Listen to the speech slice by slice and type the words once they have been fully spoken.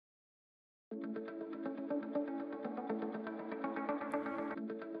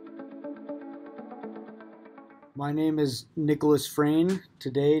My name is Nicholas Frane.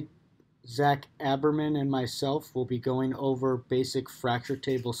 Today, Zach Aberman and myself will be going over basic fracture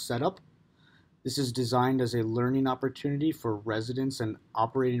table setup. This is designed as a learning opportunity for residents and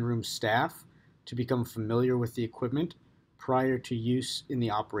operating room staff to become familiar with the equipment prior to use in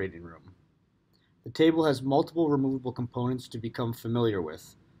the operating room. The table has multiple removable components to become familiar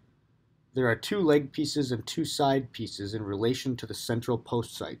with. There are 2 leg pieces and 2 side pieces in relation to the central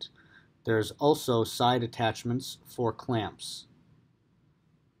post site. There's also side attachments for clamps.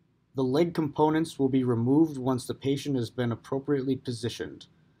 The leg components will be removed once the patient has been appropriately positioned.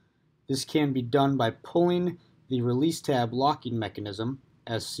 This can be done by pulling the release tab locking mechanism,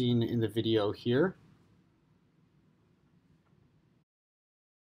 as seen in the video here.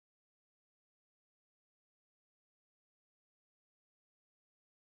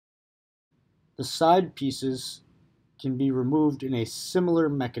 The side pieces can be removed in a similar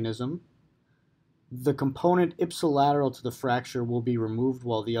mechanism. The component ipsilateral to the fracture will be removed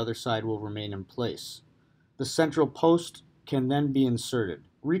while the other side will remain in place. The central post can then be inserted.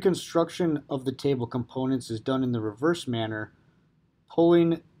 Reconstruction of the table components is done in the reverse manner,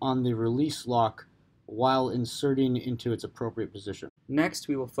 pulling on the release lock while inserting into its appropriate position. Next,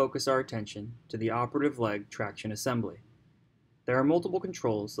 we will focus our attention to the operative leg traction assembly. There are multiple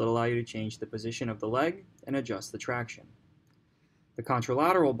controls that allow you to change the position of the leg and adjust the traction. The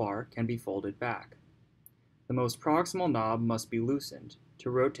contralateral bar can be folded back. The most proximal knob must be loosened to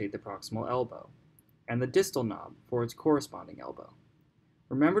rotate the proximal elbow, and the distal knob for its corresponding elbow.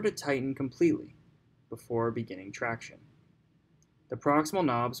 Remember to tighten completely before beginning traction. The proximal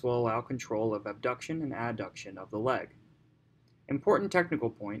knobs will allow control of abduction and adduction of the leg. Important technical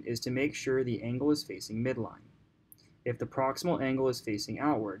point is to make sure the angle is facing midline. If the proximal angle is facing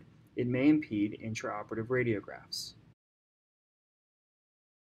outward, it may impede intraoperative radiographs.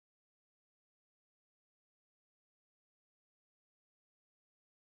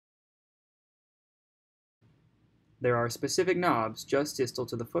 There are specific knobs just distal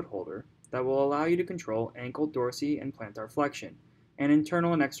to the foot holder that will allow you to control ankle dorsi and plantar flexion, and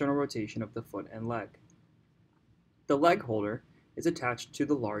internal and external rotation of the foot and leg. The leg holder is attached to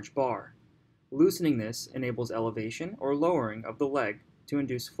the large bar. Loosening this enables elevation or lowering of the leg to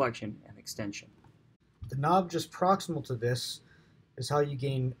induce flexion and extension. The knob just proximal to this is how you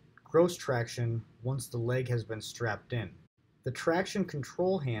gain gross traction once the leg has been strapped in. The traction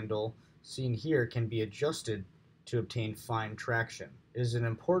control handle seen here can be adjusted to obtain fine traction. It is an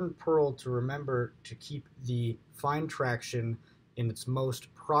important pearl to remember to keep the fine traction in its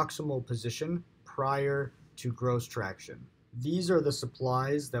most proximal position prior to gross traction. These are the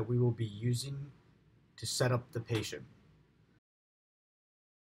supplies that we will be using to set up the patient.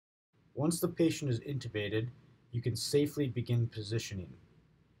 Once the patient is intubated, you can safely begin positioning.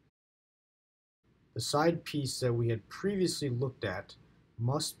 The side piece that we had previously looked at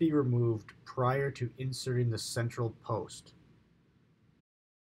must be removed prior to inserting the central post.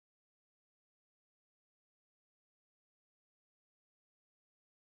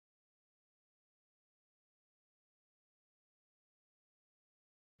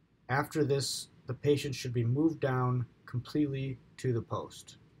 After this, the patient should be moved down completely to the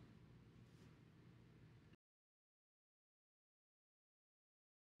post.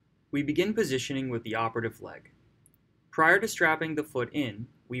 We begin positioning with the operative leg. Prior to strapping the foot in,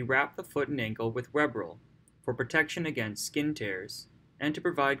 we wrap the foot and ankle with Webril for protection against skin tears and to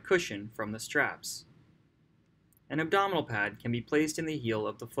provide cushion from the straps. An abdominal pad can be placed in the heel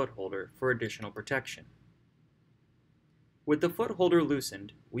of the foot holder for additional protection. With the foot holder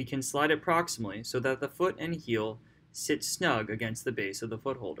loosened, we can slide it proximally so that the foot and heel sit snug against the base of the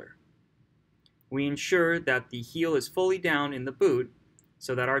foot holder. We ensure that the heel is fully down in the boot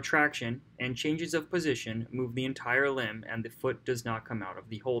so that our traction and changes of position move the entire limb and the foot does not come out of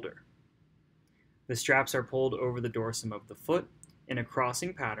the holder. The straps are pulled over the dorsum of the foot in a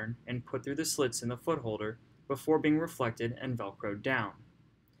crossing pattern and put through the slits in the foot holder before being reflected and velcroed down.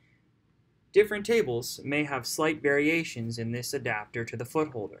 Different tables may have slight variations in this adapter to the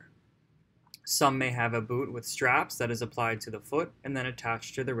foot holder. Some may have a boot with straps that is applied to the foot and then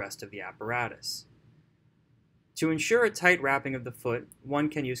attached to the rest of the apparatus. To ensure a tight wrapping of the foot, one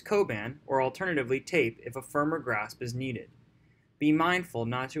can use Coban or alternatively tape if a firmer grasp is needed. Be mindful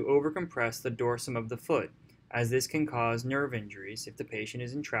not to overcompress the dorsum of the foot, as this can cause nerve injuries if the patient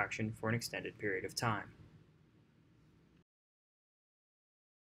is in traction for an extended period of time.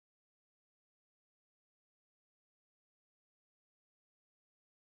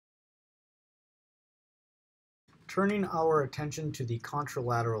 Turning our attention to the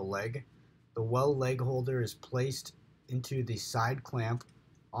contralateral leg, the well leg holder is placed into the side clamp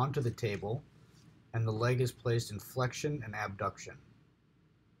onto the table. and the leg is placed in flexion and abduction.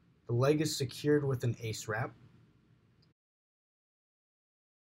 The leg is secured with an ACE wrap.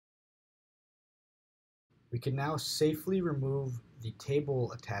 We can now safely remove the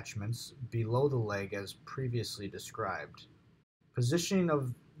table attachments below the leg as previously described. Positioning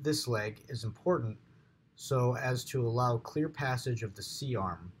of this leg is important so as to allow clear passage of the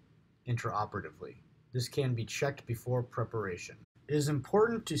C-arm intraoperatively. This can be checked before preparation. It is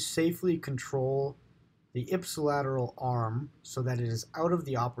important to safely control the ipsilateral arm so that it is out of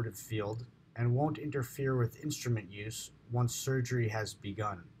the operative field and won't interfere with instrument use once surgery has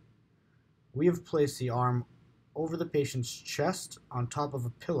begun. We have placed the arm over the patient's chest on top of a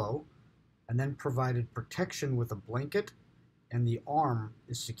pillow and then provided protection with a blanket, and the arm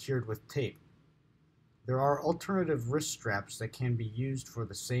is secured with tape. There are alternative wrist straps that can be used for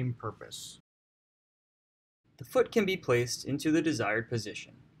the same purpose. The foot can be placed into the desired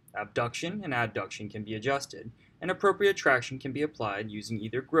position. Abduction and adduction can be adjusted, and appropriate traction can be applied using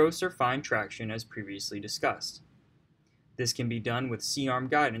either gross or fine traction as previously discussed. This can be done with C-arm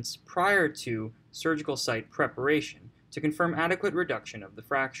guidance prior to surgical site preparation to confirm adequate reduction of the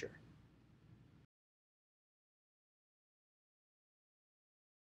fracture.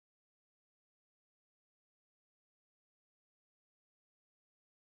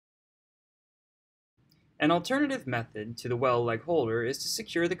 An alternative method to the well leg holder is to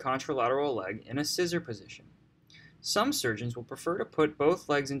secure the contralateral leg in a scissor position. Some surgeons will prefer to put both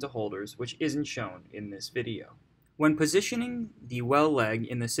legs into holders, which isn't shown in this video. When positioning the well leg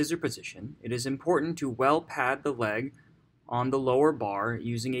in the scissor position, it is important to well pad the leg on the lower bar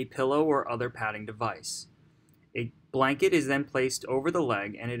using a pillow or other padding device. A blanket is then placed over the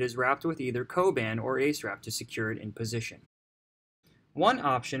leg and it is wrapped with either Coban or ACE wrap to secure it in position. One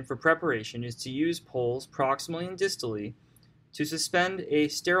option for preparation is to use poles proximally and distally to suspend a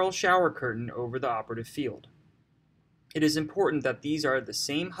sterile shower curtain over the operative field. It is important that these are the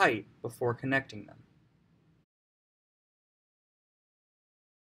same height before connecting them.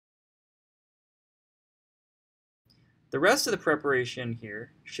 The rest of the preparation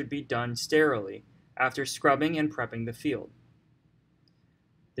here should be done sterilely after scrubbing and prepping the field.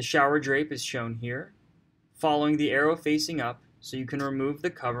 The shower drape is shown here, following the arrow facing up so you can remove the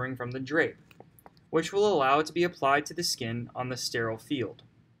covering from the drape, which will allow it to be applied to the skin on the sterile field.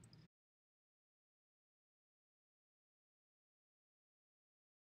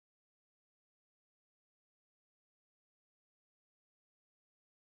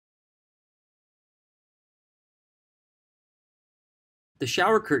 The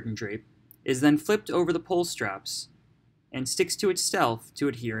shower curtain drape is then flipped over the pole straps and sticks to itself to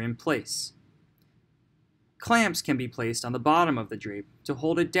adhere in place. Clamps can be placed on the bottom of the drape to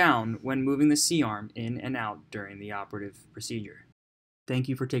hold it down when moving the C-arm in and out during the operative procedure. Thank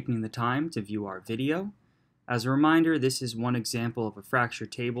you for taking the time to view our video. As a reminder, this is one example of a fracture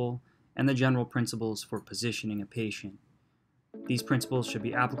table and the general principles for positioning a patient. These principles should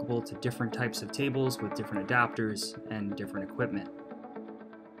be applicable to different types of tables with different adapters and different equipment.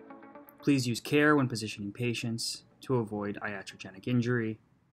 Please use care when positioning patients to avoid iatrogenic injury.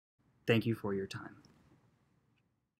 Thank you for your time.